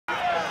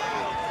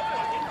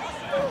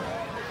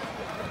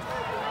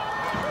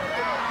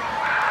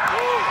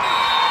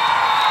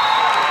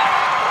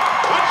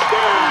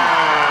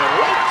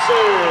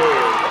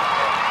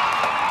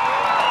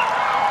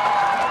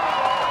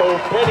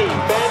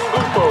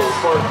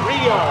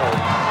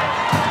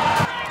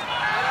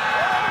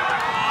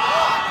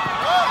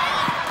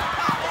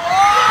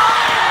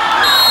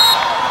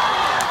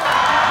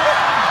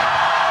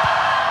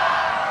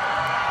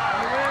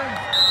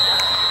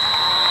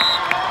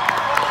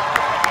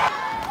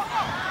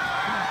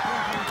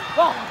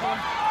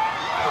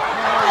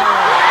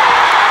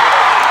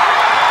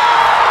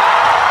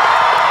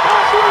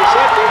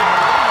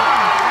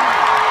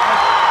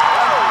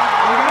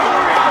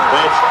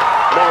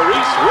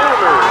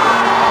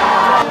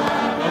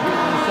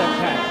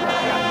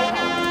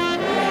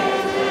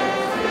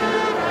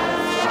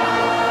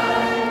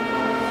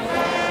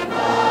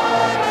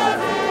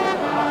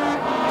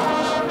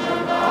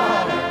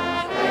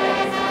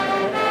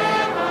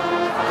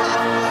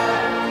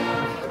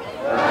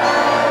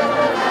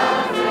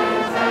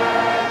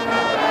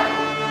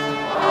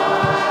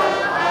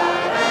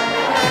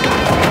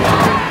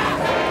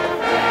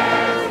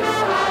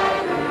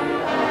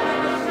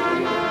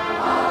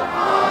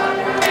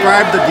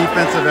Describe the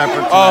defensive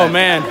effort tonight. Oh,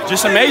 man,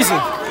 just amazing.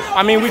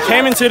 I mean, we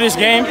came into this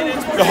game,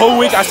 the whole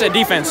week I said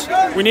defense.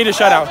 We need a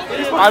shutout.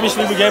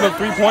 Obviously, we gave up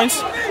 3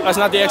 points. That's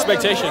not the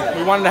expectation.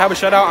 We wanted to have a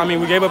shutout. I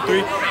mean, we gave up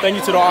 3. Thank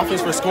you to the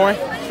offense for scoring.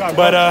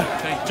 But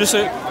just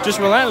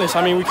relentless.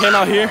 I mean, we came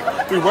out here,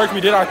 we worked,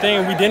 we did our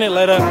thing, we didn't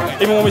let up.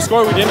 Even when we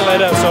scored, we didn't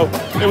let up. So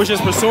it was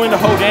just pursuing the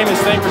whole game and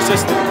staying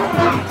persistent.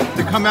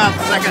 To come out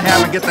the second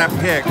half and get that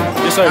pick,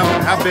 yes, sir.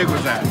 How big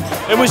was that?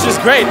 It was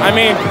just great. I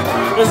mean,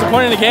 it was the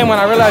point in the game when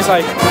I realized,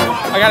 like,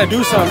 I got to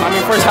do something. I mean,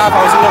 first half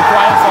I was a little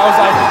quiet, so I was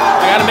like,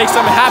 I got to make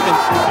something happen.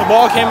 The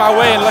ball came my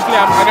way, and luckily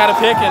I got a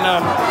pick, and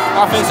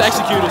offense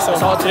executed. So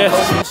it's all to the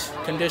coaches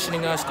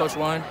conditioning us, Coach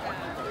Juan,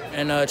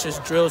 and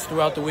just drills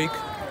throughout the week.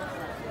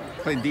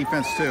 Played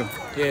defense too.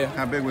 Yeah.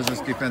 How big was this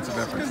defensive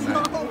effort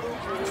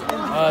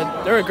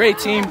tonight? They're a great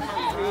team,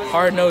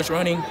 hard-nosed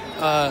running.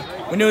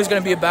 We knew it was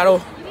going to be a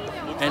battle,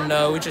 and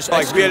we just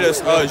we had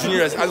a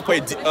junior that hasn't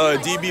played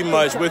DB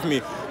much with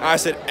me. And I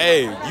said,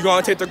 hey, you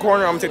going to take the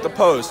corner, I'm going to take the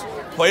post.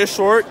 Play it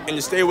short and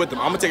just stay with them.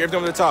 I'm going to take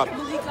everything over the top.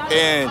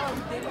 And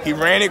he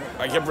ran it,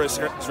 he ran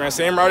the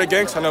same route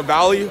again, because I know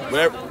Valley,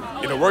 whatever,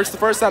 if it works the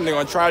first time, they're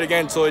going to try it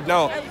again until it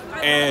don't.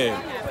 And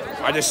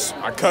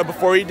I cut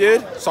before he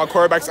did, saw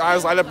quarterback's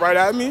eyes light up right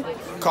at me,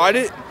 caught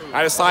it,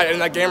 I decided to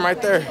end that game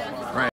right there.